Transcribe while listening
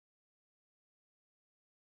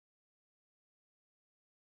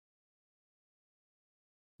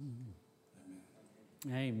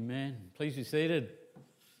Amen. Please be seated.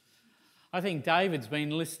 I think David's been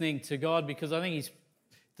listening to God because I think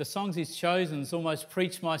the songs he's chosen has almost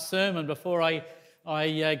preached my sermon before I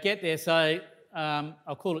get there. So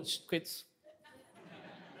I'll call it quits.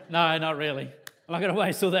 No, not really. I'm not going to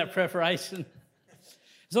waste all that preparation.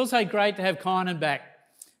 It's also great to have Kynan back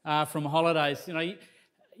from holidays. You know,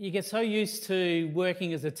 you get so used to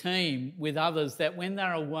working as a team with others that when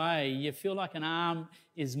they're away, you feel like an arm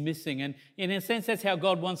is missing. And in a sense, that's how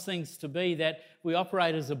God wants things to be, that we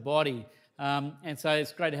operate as a body. And so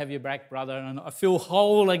it's great to have you back, brother. And I feel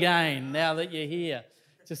whole again now that you're here.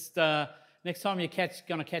 Just next time you're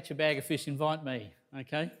going to catch a bag of fish, invite me,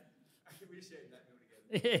 okay? We're just sharing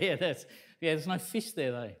that meal Yeah, there's no fish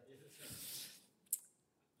there, though.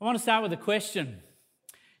 I want to start with a question.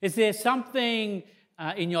 Is there something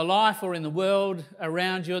in your life or in the world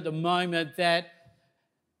around you at the moment that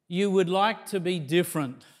you would like to be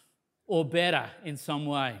different or better in some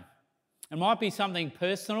way? It might be something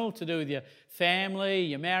personal to do with your family,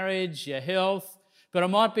 your marriage, your health, but it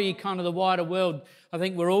might be kind of the wider world. I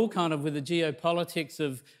think we're all kind of with the geopolitics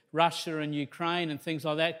of Russia and Ukraine and things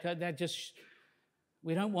like that.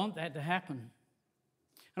 We don't want that to happen.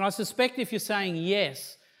 And I suspect if you're saying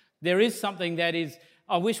yes, there is something that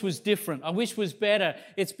I wish was different, I wish was better.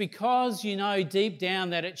 It's because you know deep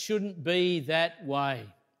down that it shouldn't be that way.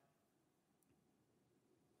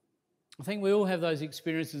 I think we all have those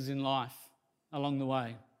experiences in life along the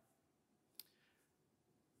way.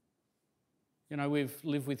 You know, we've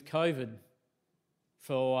lived with COVID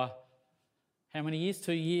for how many years?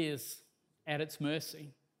 2 years at its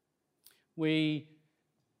mercy. We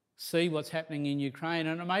see what's happening in Ukraine,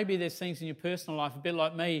 and maybe there's things in your personal life, a bit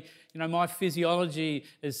like me. You know, my physiology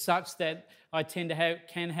is such that I tend to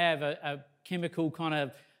can have a chemical kind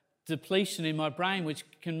of depletion in my brain, which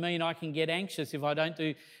can mean I can get anxious if I don't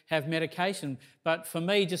have medication. But for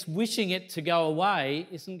me, just wishing it to go away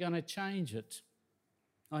isn't going to change it.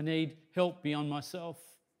 I need help beyond myself.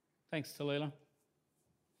 Thanks, Talila.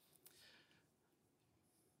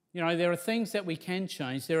 You know, there are things that we can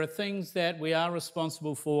change. There are things that we are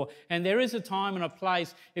responsible for. And there is a time and a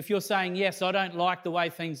place, if you're saying, yes, I don't like the way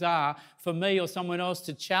things are, for me or someone else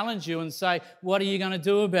to challenge you and say, what are you going to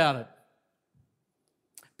do about it?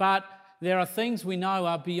 But there are things we know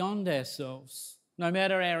are beyond ourselves. No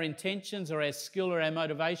matter our intentions or our skill or our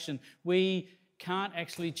motivation, we can't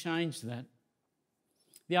actually change that.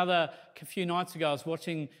 A few nights ago, I was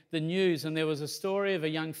watching the news and there was a story of a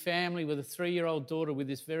young family with a 3-year-old daughter with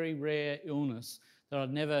this very rare illness that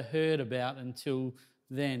I'd never heard about until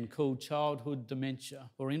then, called childhood dementia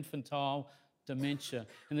or infantile dementia.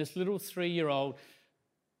 And this little 3-year-old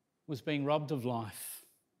was being robbed of life.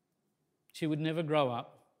 She would never grow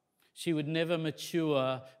up. She would never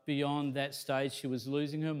mature beyond that stage. She was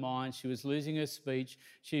losing her mind. She was losing her speech.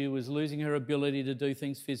 She was losing her ability to do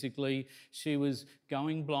things physically. She was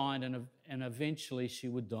going blind and eventually she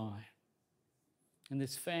would die. And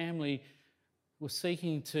this family was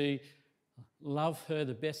seeking to love her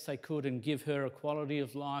the best they could and give her a quality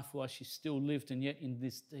of life while she still lived, and yet in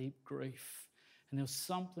this deep grief. And there was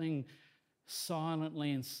something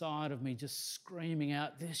silently inside of me just screaming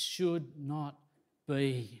out, this should not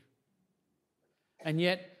be. And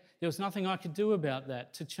yet, there was nothing I could do about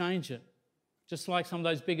that to change it. Just like some of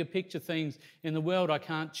those bigger picture things in the world I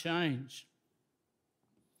can't change.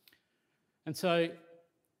 And so,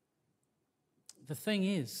 the thing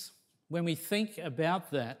is, when we think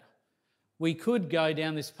about that, we could go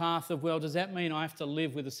down this path of, well, does that mean I have to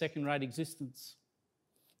live with a second-rate existence?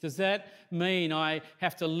 Does that mean I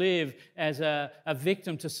have to live as a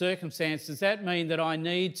victim to circumstance? Does that mean that I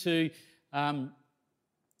need to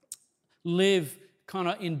live kind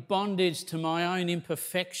of in bondage to my own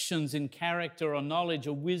imperfections in character or knowledge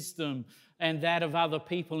or wisdom and that of other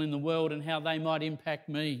people in the world and how they might impact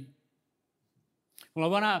me? Well, I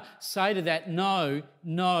want to say to that, no,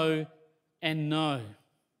 no, and no.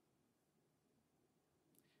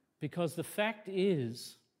 Because the fact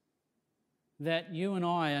is that you and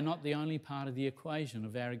I are not the only part of the equation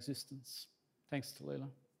of our existence. Thanks, Talila.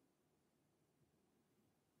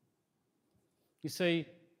 You see,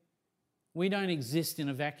 we don't exist in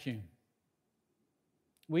a vacuum.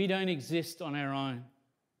 We don't exist on our own.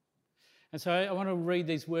 And so I want to read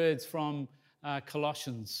these words from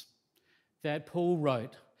Colossians that Paul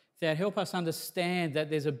wrote that help us understand that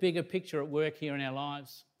there's a bigger picture at work here in our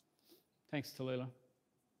lives. Thanks, Talila.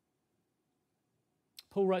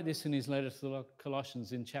 Paul wrote this in his letter to the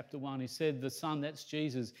Colossians in chapter 1. He said, the Son, that's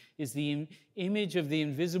Jesus, is the image of the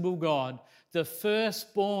invisible God, the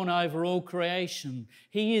firstborn over all creation.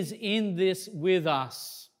 He is in this with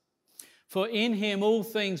us. For in him all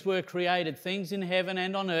things were created, things in heaven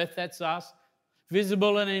and on earth, that's us,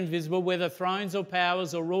 visible and invisible, whether thrones or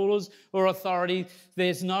powers or rulers or authority.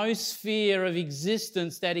 There's no sphere of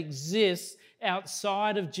existence that exists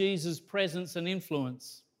outside of Jesus' presence and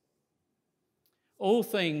influence. All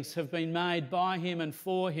things have been made by him and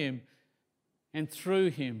for him and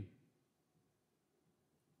through him.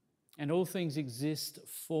 And all things exist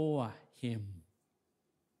for him.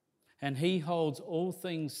 And he holds all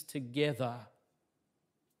things together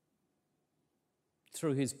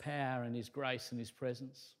through his power and his grace and his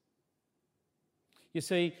presence. You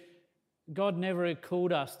see, God never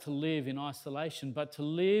called us to live in isolation, but to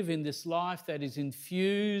live in this life that is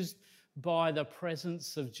infused by the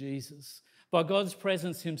presence of Jesus, by God's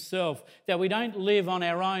presence himself, that we don't live on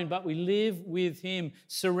our own, but we live with him,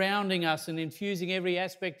 surrounding us and infusing every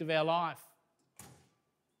aspect of our life.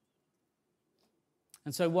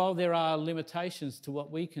 And so while there are limitations to what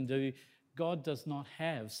we can do, God does not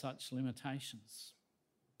have such limitations.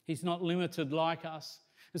 He's not limited like us.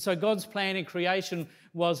 And so God's plan in creation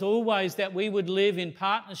was always that we would live in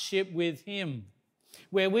partnership with him,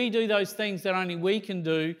 where we do those things that only we can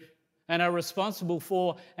do and are responsible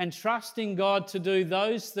for, and trusting God to do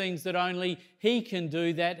those things that only he can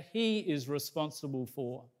do, that he is responsible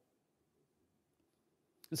for.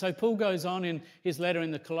 And so Paul goes on in his letter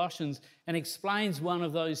in the Colossians and explains one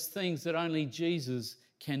of those things that only Jesus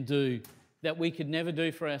can do, that we could never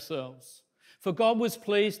do for ourselves. For God was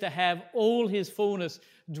pleased to have all his fullness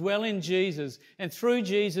dwell in Jesus, and through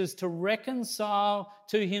Jesus to reconcile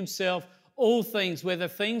to himself all things, whether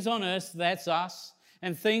things on earth, that's us,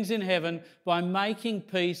 and things in heaven, by making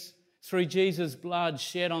peace through Jesus' blood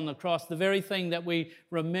shed on the cross, the very thing that we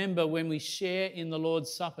remember when we share in the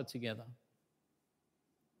Lord's Supper together.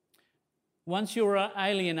 Once you were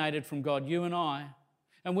alienated from God, you and I,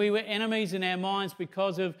 and we were enemies in our minds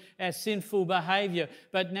because of our sinful behaviour,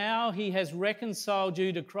 but now he has reconciled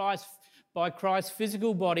you to Christ by Christ's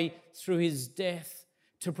physical body through his death,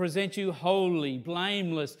 to present you holy,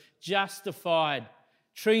 blameless, justified,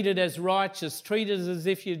 treated as righteous, treated as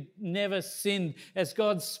if you'd never sinned, as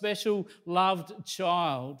God's special loved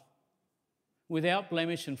child, without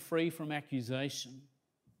blemish and free from accusation.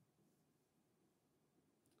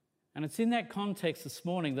 And it's in that context this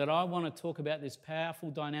morning that I want to talk about this powerful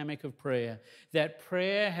dynamic of prayer, that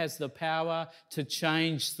prayer has the power to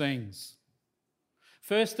change things.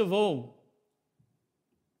 First of all,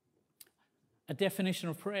 a definition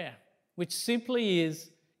of prayer, which simply is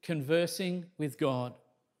conversing with God.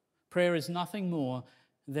 Prayer is nothing more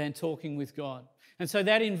than talking with God. And so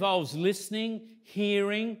that involves listening,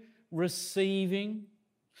 hearing, receiving,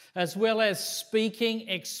 as well as speaking,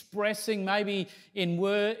 expressing, maybe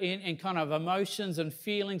in kind of emotions and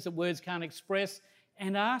feelings that words can't express,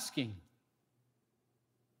 and asking.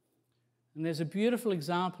 And there's a beautiful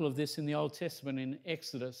example of this in the Old Testament in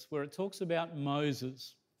Exodus, where it talks about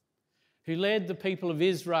Moses, who led the people of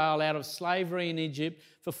Israel out of slavery in Egypt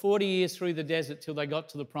for 40 years through the desert till they got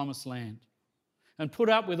to the Promised Land, and put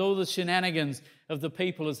up with all the shenanigans of the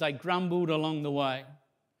people as they grumbled along the way.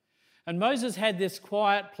 And Moses had this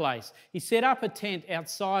quiet place. He set up a tent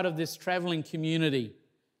outside of this travelling community,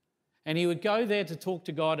 and he would go there to talk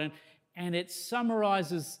to God, and it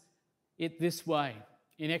summarises it this way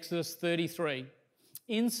in Exodus 33.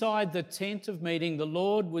 Inside the tent of meeting, the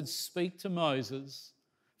Lord would speak to Moses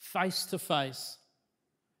face to face,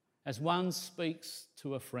 as one speaks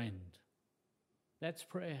to a friend. That's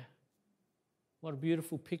prayer. What a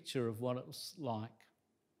beautiful picture of what it's like.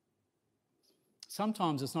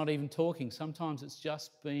 Sometimes it's not even talking. Sometimes it's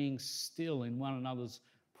just being still in one another's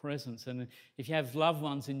presence. And if you have loved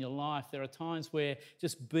ones in your life, there are times where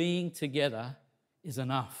just being together is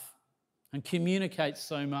enough and communicates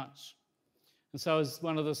so much. And so as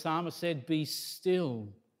one of the psalmists said, be still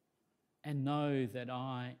and know that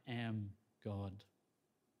I am God.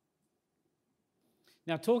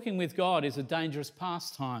 Now, talking with God is a dangerous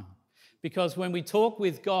pastime, because when we talk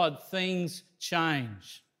with God, things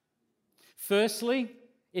change. Firstly,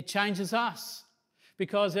 it changes us,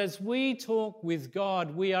 because as we talk with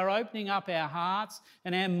God, we are opening up our hearts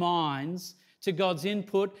and our minds to God's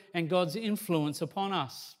input and God's influence upon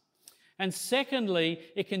us. And secondly,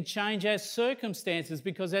 it can change our circumstances,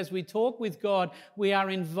 because as we talk with God, we are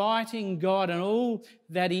inviting God and all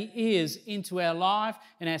that he is into our life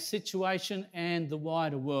and our situation and the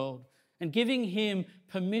wider world, and giving him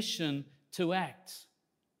permission to act.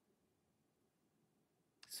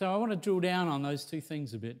 So I want to drill down on those two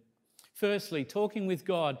things a bit. Firstly, talking with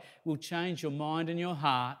God will change your mind and your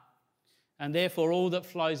heart, and therefore all that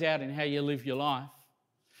flows out in how you live your life.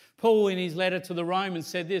 Paul, in his letter to the Romans,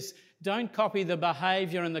 said this: don't copy the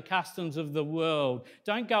behaviour and the customs of the world.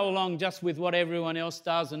 Don't go along just with what everyone else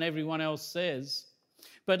does and everyone else says.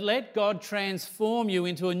 But let God transform you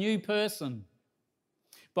into a new person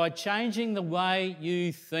by changing the way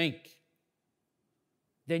you think.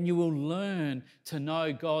 Then you will learn to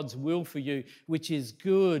know God's will for you, which is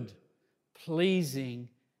good, pleasing,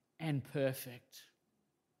 and perfect.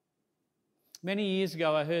 Many years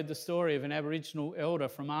ago, I heard the story of an Aboriginal elder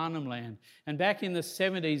from Arnhem Land. And back in the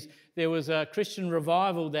 70s, there was a Christian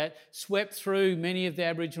revival that swept through many of the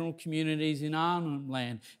Aboriginal communities in Arnhem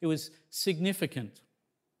Land. It was significant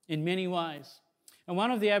in many ways. And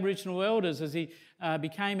one of the Aboriginal elders, as he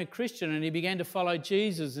became a Christian and he began to follow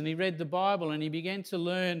Jesus and he read the Bible and he began to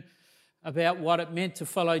learn about what it meant to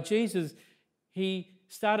follow Jesus, he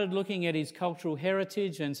started looking at his cultural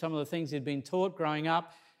heritage and some of the things he'd been taught growing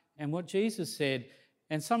up and what Jesus said,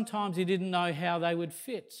 and sometimes he didn't know how they would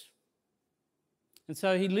fit. And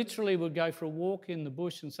so he literally would go for a walk in the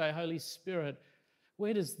bush and say, Holy Spirit,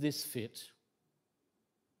 where does this fit?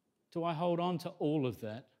 Do I hold on to all of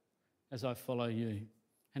that as I follow you?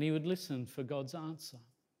 And he would listen for God's answer.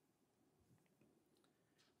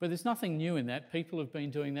 But there's nothing new in that. People have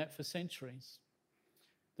been doing that for centuries.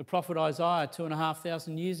 The prophet Isaiah,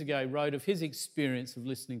 2,500 years ago, wrote of his experience of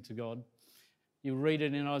listening to God. You read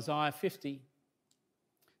it in Isaiah 50.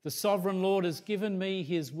 The sovereign Lord has given me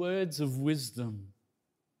his words of wisdom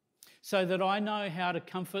so that I know how to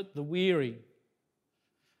comfort the weary.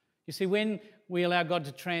 You see, when we allow God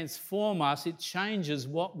to transform us, it changes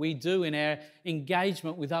what we do in our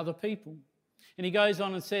engagement with other people. And he goes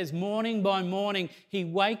on and says, morning by morning, he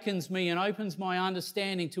wakens me and opens my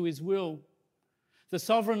understanding to his will. The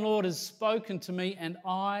sovereign Lord has spoken to me and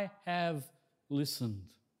I have listened.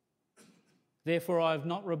 Therefore, I have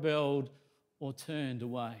not rebelled or turned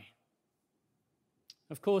away.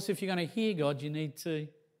 Of course, if you're going to hear God, you need to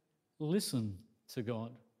listen to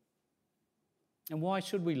God. And why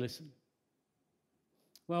should we listen?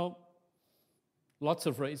 Well, lots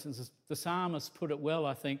of reasons. The psalmist put it well,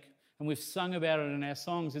 I think, and we've sung about it in our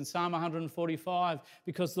songs in Psalm 145,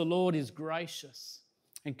 because the Lord is gracious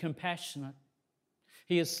and compassionate.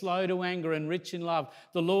 He is slow to anger and rich in love.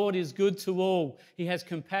 The Lord is good to all. He has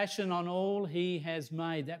compassion on all he has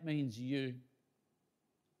made. That means you.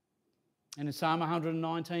 And in Psalm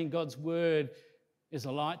 119, God's word is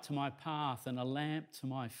a light to my path and a lamp to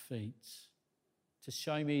my feet to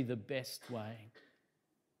show me the best way.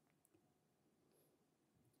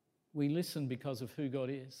 We listen because of who God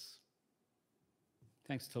is.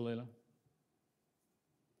 Thanks, Tallulah.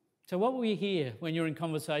 So what will you hear when you're in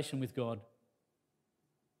conversation with God?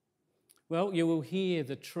 Well, you will hear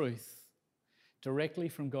the truth directly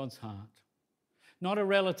from God's heart. Not a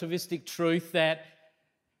relativistic truth that,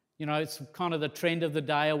 it's kind of the trend of the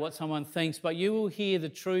day or what someone thinks, but you will hear the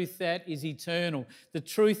truth that is eternal, the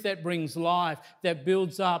truth that brings life, that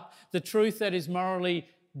builds up, the truth that is morally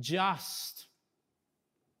just,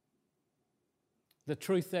 the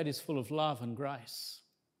truth that is full of love and grace.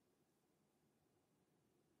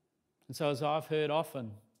 And so as I've heard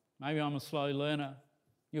often, maybe I'm a slow learner,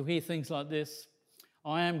 you'll hear things like this: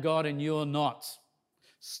 I am God and you're not.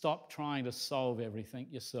 Stop trying to solve everything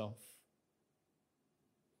yourself.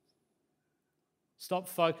 Stop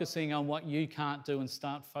focusing on what you can't do and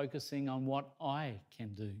start focusing on what I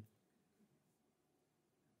can do.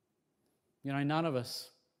 None of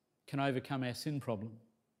us can overcome our sin problem.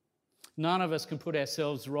 None of us can put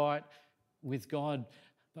ourselves right with God.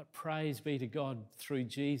 But praise be to God, through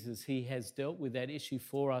Jesus, he has dealt with that issue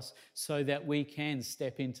for us so that we can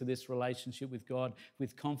step into this relationship with God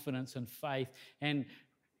with confidence and faith and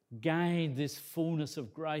gain this fullness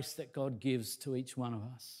of grace that God gives to each one of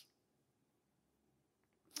us.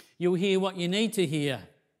 You'll hear what you need to hear,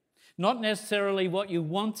 not necessarily what you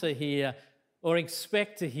want to hear or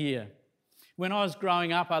expect to hear. When I was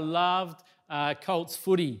growing up, I loved Colts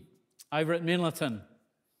footy over at Middleton.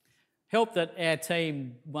 Helped that our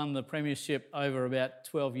team won the premiership over about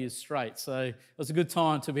 12 years straight. So it was a good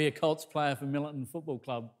time to be a Colts player for Middleton Football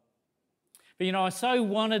Club. But I so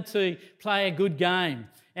wanted to play a good game.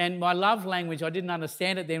 And my love language, I didn't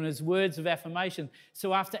understand it then, was words of affirmation.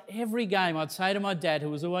 So after every game, I'd say to my dad, who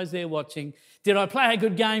was always there watching, did I play a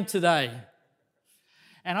good game today?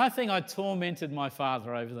 And I think I tormented my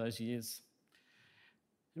father over those years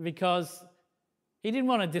because he didn't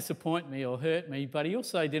want to disappoint me or hurt me, but he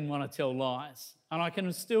also didn't want to tell lies. And I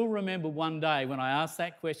can still remember one day when I asked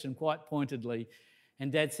that question quite pointedly,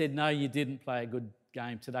 and Dad said, no, you didn't play a good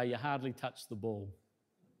game today. You hardly touched the ball.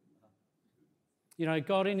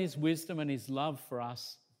 God in his wisdom and his love for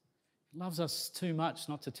us, loves us too much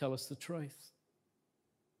not to tell us the truth.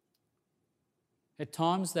 At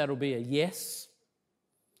times that'll be a yes.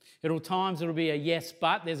 At times it'll be a yes,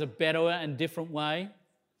 but there's a better and different way.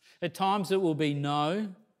 At times it will be no,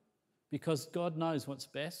 because God knows what's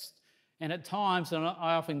best. And at times, and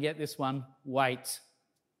I often get this one, wait.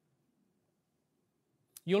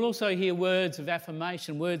 You'll also hear words of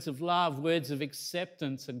affirmation, words of love, words of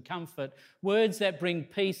acceptance and comfort, words that bring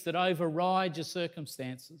peace, that override your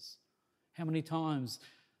circumstances. How many times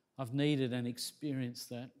I've needed and experienced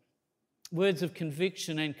that. Words of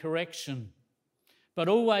conviction and correction, but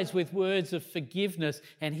always with words of forgiveness.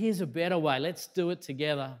 And here's a better way, let's do it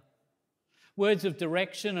together. Words of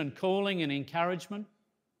direction and calling and encouragement.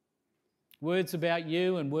 Words about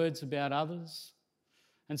you and words about others.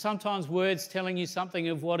 And sometimes words telling you something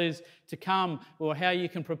of what is to come or how you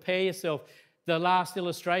can prepare yourself. The last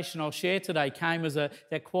illustration I'll share today came as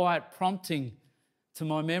that quiet prompting to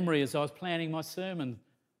my memory as I was planning my sermon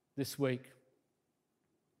this week.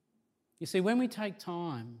 You see, when we take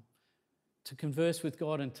time to converse with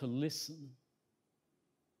God and to listen,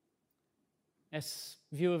 our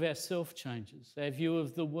view of ourselves changes, our view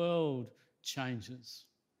of the world changes.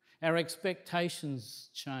 Our expectations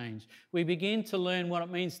change. We begin to learn what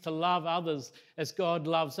it means to love others as God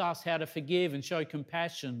loves us, how to forgive and show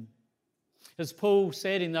compassion. As Paul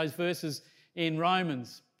said in those verses in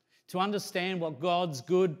Romans, to understand what God's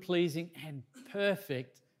good, pleasing and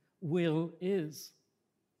perfect will is.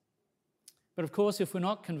 But of course, if we're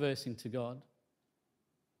not conversing to God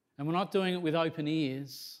and we're not doing it with open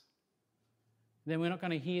ears, then we're not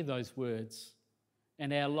going to hear those words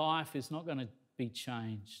and our life is not going to be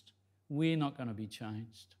changed. We're not going to be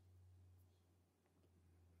changed.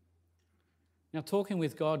 Now, talking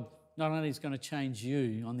with God not only is going to change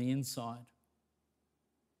you on the inside,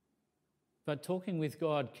 but talking with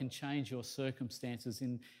God can change your circumstances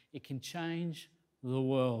and it can change the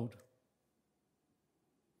world.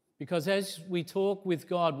 Because as we talk with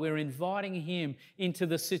God, we're inviting Him into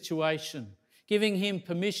the situation, giving Him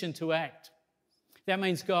permission to act. That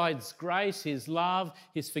means God's grace, His love,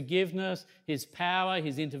 His forgiveness, His power,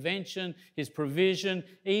 His intervention, His provision,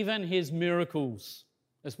 even His miracles,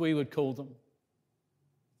 as we would call them.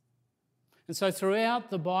 And so throughout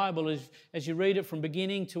the Bible, as you read it from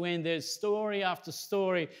beginning to end, there's story after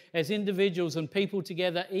story as individuals and people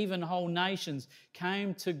together, even whole nations,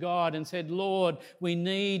 came to God and said, Lord, we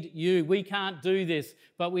need you. We can't do this,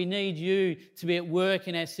 but we need you to be at work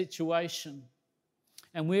in our situation.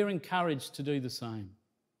 And we're encouraged to do the same.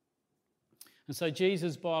 And so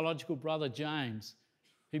Jesus' biological brother, James,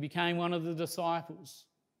 who became one of the disciples,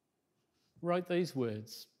 wrote these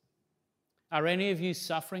words. Are any of you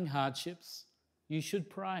suffering hardships? You should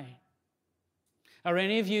pray. Are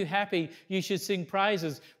any of you happy? You should sing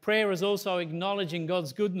praises. Prayer is also acknowledging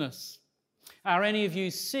God's goodness. Are any of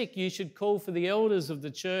you sick? You should call for the elders of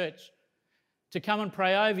the church to come and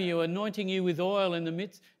pray over you, anointing you with oil in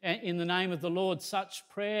the name of the Lord. Such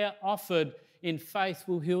prayer offered in faith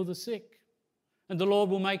will heal the sick, and the Lord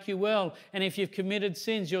will make you well. And if you've committed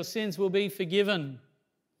sins, your sins will be forgiven.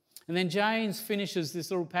 And then James finishes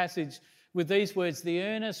this little passage with these words, the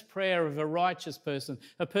earnest prayer of a righteous person,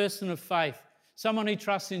 a person of faith, someone who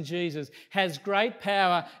trusts in Jesus, has great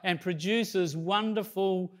power and produces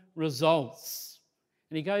wonderful results.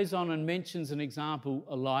 And he goes on and mentions an example,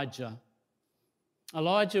 Elijah.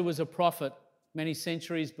 Elijah was a prophet many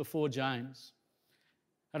centuries before James.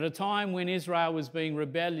 At a time when Israel was being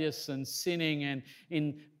rebellious and sinning and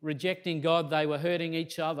in rejecting God, they were hurting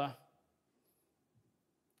each other.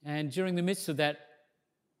 And during the midst of that,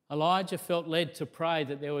 Elijah felt led to pray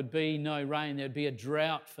that there would be no rain. There'd be a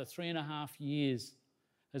drought for 3.5 years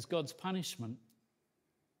as God's punishment.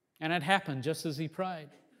 And it happened just as he prayed.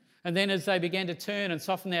 And then as they began to turn and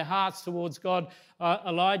soften their hearts towards God,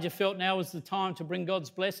 Elijah felt now was the time to bring God's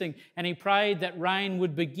blessing. And he prayed that rain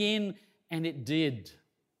would begin, and it did.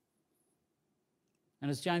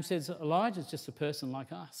 And as James says, Elijah's just a person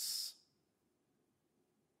like us.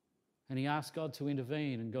 And he asked God to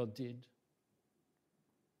intervene, and God did.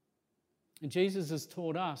 And Jesus has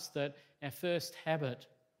taught us that our first habit,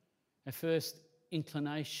 our first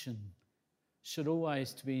inclination should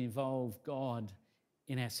always to be involve God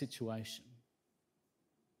in our situation.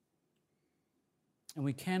 And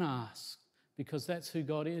we can ask, because that's who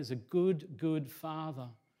God is, a good, good Father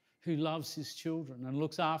who loves his children and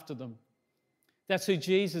looks after them. That's who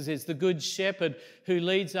Jesus is, the good shepherd who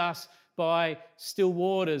leads us by still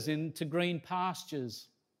waters into green pastures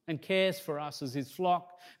and cares for us as his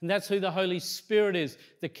flock. And that's who the Holy Spirit is,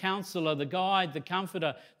 the counselor, the guide, the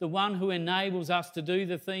comforter, the one who enables us to do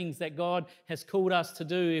the things that God has called us to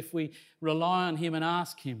do if we rely on him and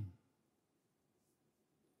ask him.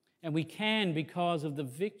 And we can because of the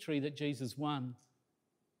victory that Jesus won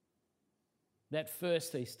that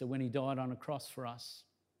first Easter when he died on a cross for us.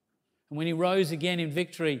 And when he rose again in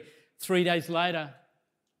victory 3 days later.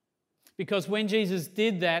 Because when Jesus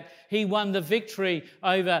did that, he won the victory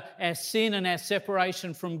over our sin and our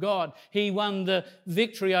separation from God. He won the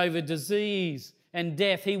victory over disease and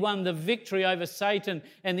death. He won the victory over Satan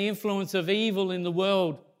and the influence of evil in the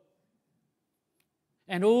world.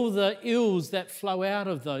 And all the ills that flow out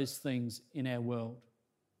of those things in our world.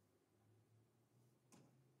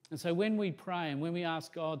 And so when we pray and when we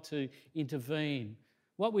ask God to intervene,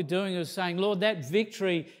 what we're doing is saying, Lord, that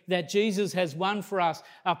victory that Jesus has won for us,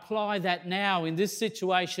 apply that now in this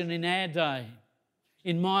situation in our day,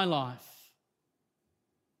 in my life.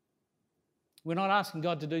 We're not asking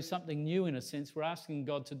God to do something new in a sense. We're asking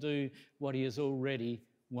God to do what he has already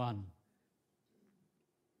won.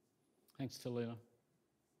 Thanks, Talila.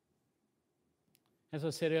 As I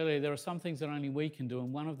said earlier, there are some things that only we can do,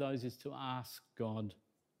 and one of those is to ask God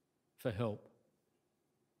for help.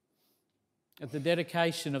 At the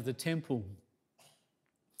dedication of the temple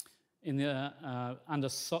under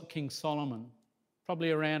King Solomon,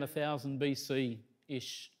 probably around 1000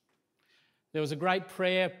 BC-ish, there was a great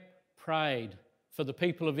prayer prayed for the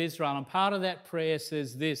people of Israel, and part of that prayer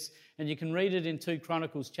says this, and you can read it in 2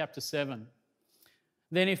 Chronicles chapter 7.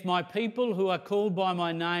 Then if my people who are called by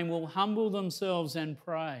my name will humble themselves and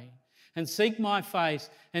pray and seek my face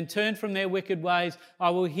and turn from their wicked ways, I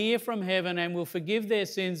will hear from heaven and will forgive their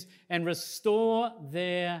sins and restore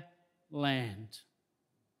their land.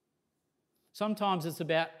 Sometimes it's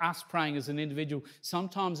about us praying as an individual.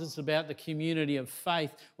 Sometimes it's about the community of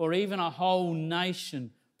faith or even a whole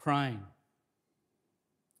nation praying.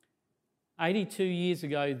 82 years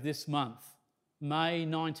ago this month, May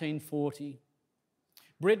 1940,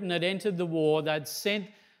 Britain had entered the war. They'd sent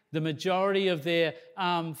the majority of their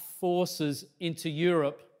armed forces into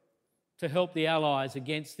Europe to help the Allies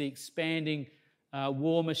against the expanding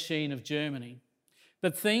war machine of Germany.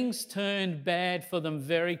 But things turned bad for them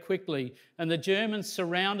very quickly, and the Germans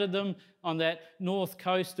surrounded them on that north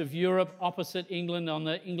coast of Europe opposite England on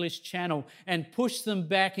the English Channel and pushed them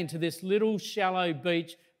back into this little shallow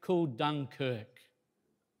beach called Dunkirk.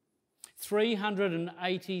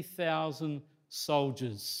 380,000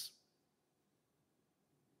 soldiers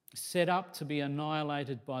set up to be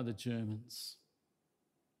annihilated by the Germans.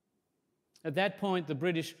 At that point, the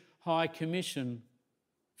British High Commission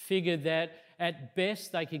figured that at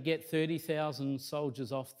best they could get 30,000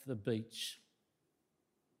 soldiers off the beach.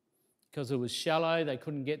 Because it was shallow, they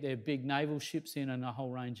couldn't get their big naval ships in and a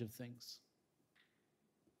whole range of things.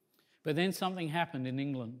 But then something happened in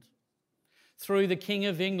England. Through the King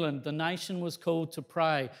of England, the nation was called to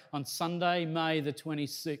pray on Sunday, May the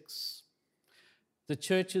 26th. The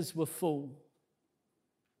churches were full.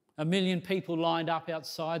 1 million people lined up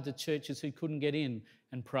outside the churches who couldn't get in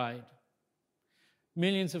and prayed.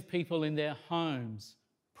 Millions of people in their homes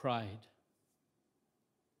prayed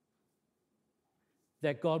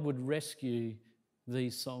that God would rescue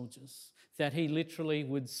these soldiers, that he literally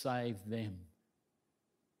would save them.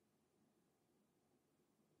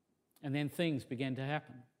 And then things began to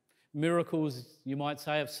happen. Miracles, you might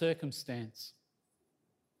say, of circumstance.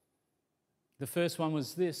 The first one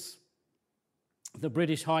was this. The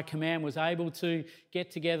British High Command was able to get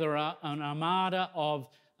together an armada of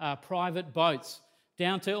private boats,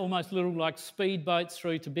 down to almost little like speedboats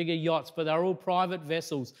through to bigger yachts, but they're all private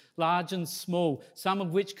vessels, large and small, some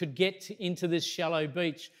of which could get into this shallow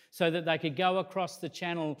beach so that they could go across the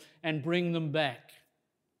channel and bring them back.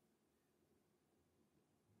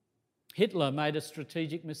 Hitler made a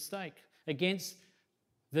strategic mistake. Against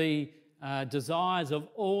the desires of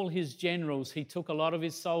all his generals, he took a lot of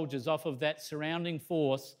his soldiers off of that surrounding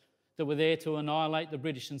force that were there to annihilate the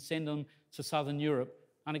British and send them to southern Europe,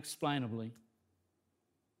 unexplainably.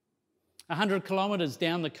 100 kilometres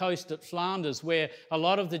down the coast at Flanders, where a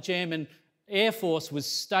lot of the German Air Force was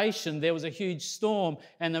stationed, there was a huge storm,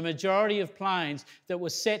 and the majority of planes that were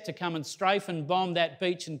set to come and strafe and bomb that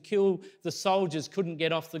beach and kill the soldiers couldn't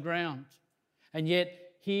get off the ground. And yet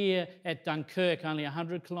here at Dunkirk, only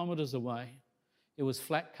 100 kilometres away, it was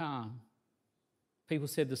flat calm. People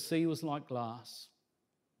said the sea was like glass.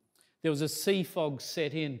 There was a sea fog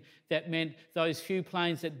set in that meant those few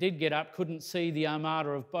planes that did get up couldn't see the armada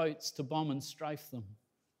of boats to bomb and strafe them.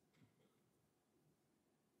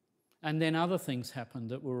 And then other things happened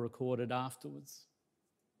that were recorded afterwards.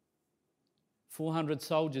 400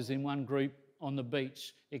 soldiers in one group on the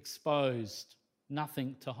beach, exposed,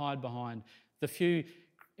 nothing to hide behind. The few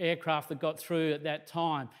aircraft that got through at that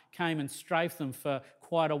time came and strafed them for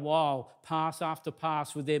quite a while, pass after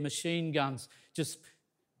pass with their machine guns, just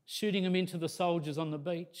shooting them into the soldiers on the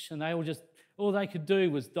beach, and all they could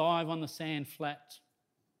do was dive on the sand flat.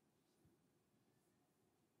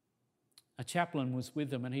 A chaplain was with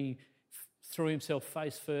them, and he threw himself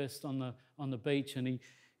face first on the beach, and he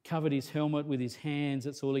covered his helmet with his hands.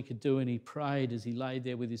 That's all he could do, and he prayed as he laid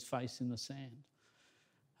there with his face in the sand.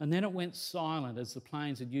 And then it went silent as the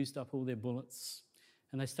planes had used up all their bullets,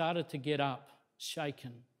 and they started to get up,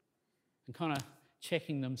 shaken, and kind of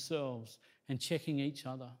checking themselves and checking each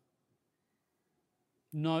other.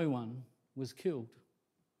 No one was killed.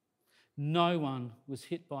 No one was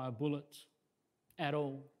hit by a bullet at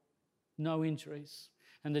all. No injuries.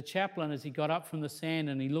 And the chaplain, as he got up from the sand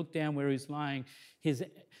and he looked down where he was laying,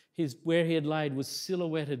 where he had laid was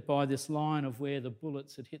silhouetted by this line of where the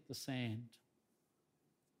bullets had hit the sand.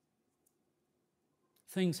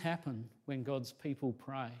 Things happen when God's people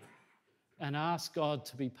pray and ask God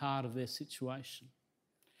to be part of their situation,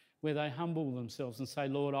 where they humble themselves and say,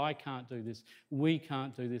 Lord, I can't do this. We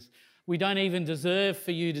can't do this. We don't even deserve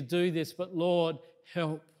for you to do this, but Lord,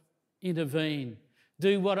 help, intervene.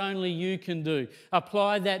 Do what only you can do.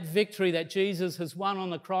 Apply that victory that Jesus has won on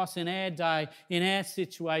the cross in our day, in our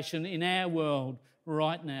situation, in our world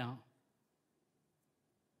right now.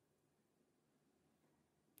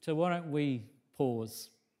 So why don't we pause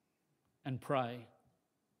and pray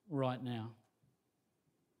right now?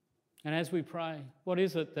 And as we pray, what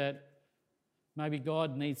is it that maybe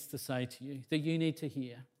God needs to say to you, that you need to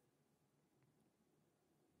hear?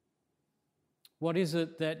 What is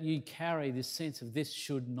it that you carry this sense of this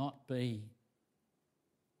should not be?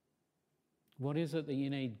 What is it that you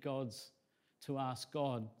need to ask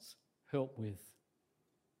God's help with?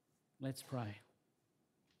 Let's pray.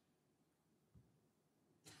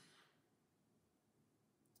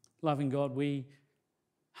 Loving God, we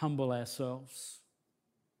humble ourselves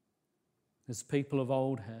as people of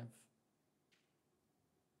old have.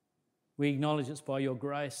 We acknowledge it's by your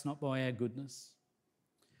grace, not by our goodness.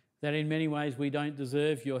 That in many ways we don't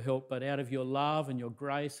deserve your help, but out of your love and your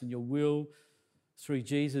grace and your will, through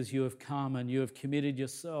Jesus you have come and you have committed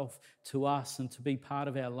yourself to us and to be part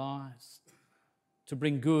of our lives, to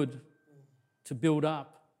bring good, to build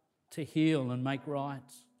up, to heal and make right,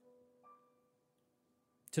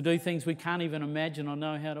 to do things we can't even imagine or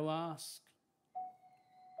know how to ask.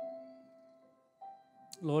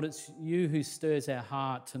 Lord, it's you who stirs our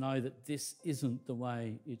heart to know that this isn't the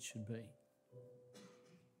way it should be.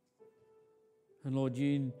 And Lord,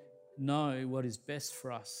 you know what is best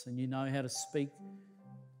for us, and you know how to speak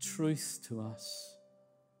truth to us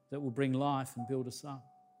that will bring life and build us up.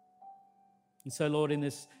 And so, Lord, in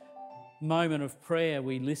this moment of prayer,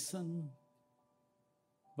 we listen,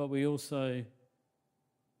 but we also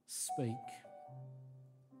speak.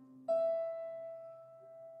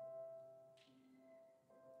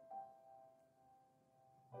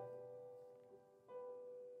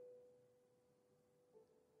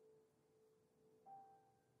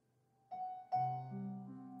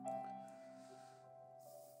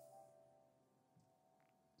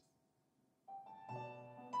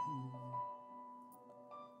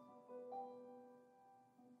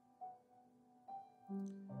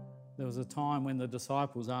 There was a time when the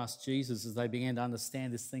disciples asked Jesus as they began to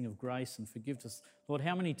understand this thing of grace and forgiveness, Lord,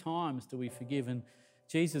 how many times do we forgive? And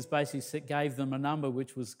Jesus basically gave them a number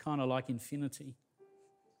which was kind of like infinity.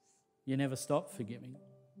 You never stop forgiving.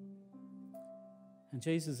 And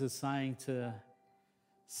Jesus is saying to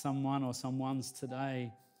someone or someone's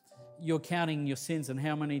today, you're counting your sins and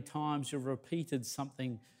how many times you've repeated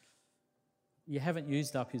something. You haven't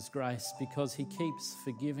used up his grace because he keeps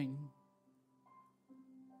forgiving.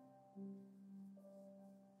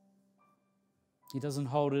 He doesn't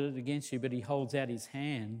hold it against you, but he holds out his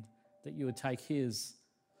hand that you would take his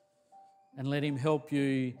and let him help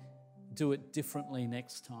you do it differently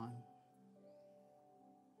next time.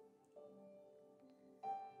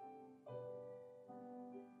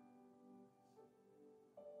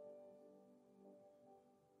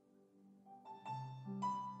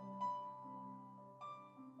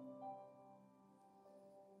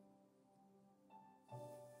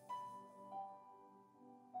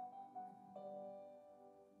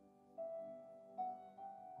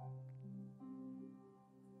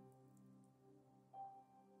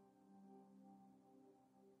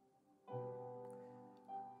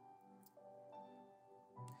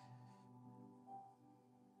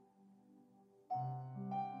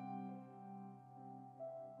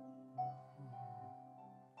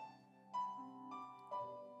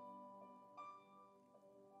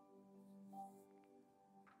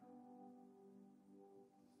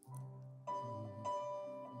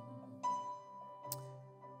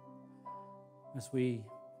 As we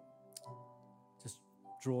just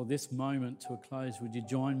draw this moment to a close, would you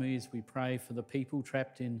join me as we pray for the people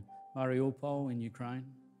trapped in Mariupol in Ukraine?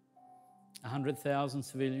 100,000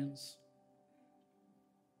 civilians.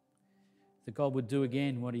 That God would do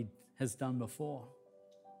again what he has done before.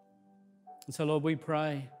 And so, Lord, we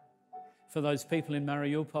pray for those people in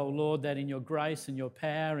Mariupol, Lord, that in your grace and your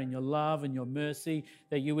power and your love and your mercy,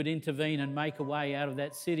 that you would intervene and make a way out of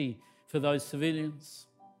that city for those civilians.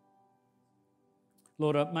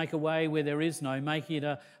 Lord, make a way where there is no, make it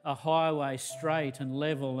a highway straight and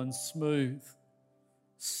level and smooth,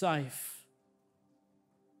 safe.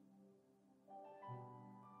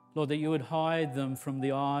 Lord, that you would hide them from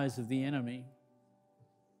the eyes of the enemy.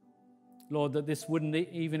 Lord, that this wouldn't,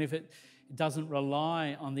 even if it doesn't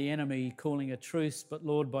rely on the enemy calling a truce, but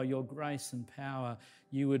Lord, by your grace and power,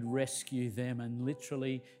 you would rescue them and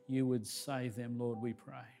literally you would save them, Lord, we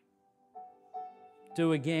pray.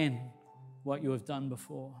 Do again what you have done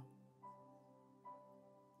before.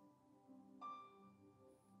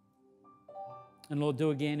 And Lord,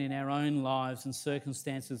 do again in our own lives and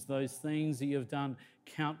circumstances those things that you have done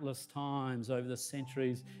countless times over the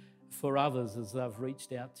centuries for others as they've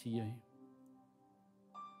reached out to you.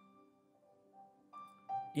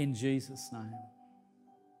 In Jesus' name,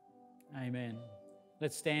 amen.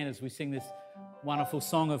 Let's stand as we sing this wonderful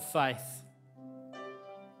song of faith.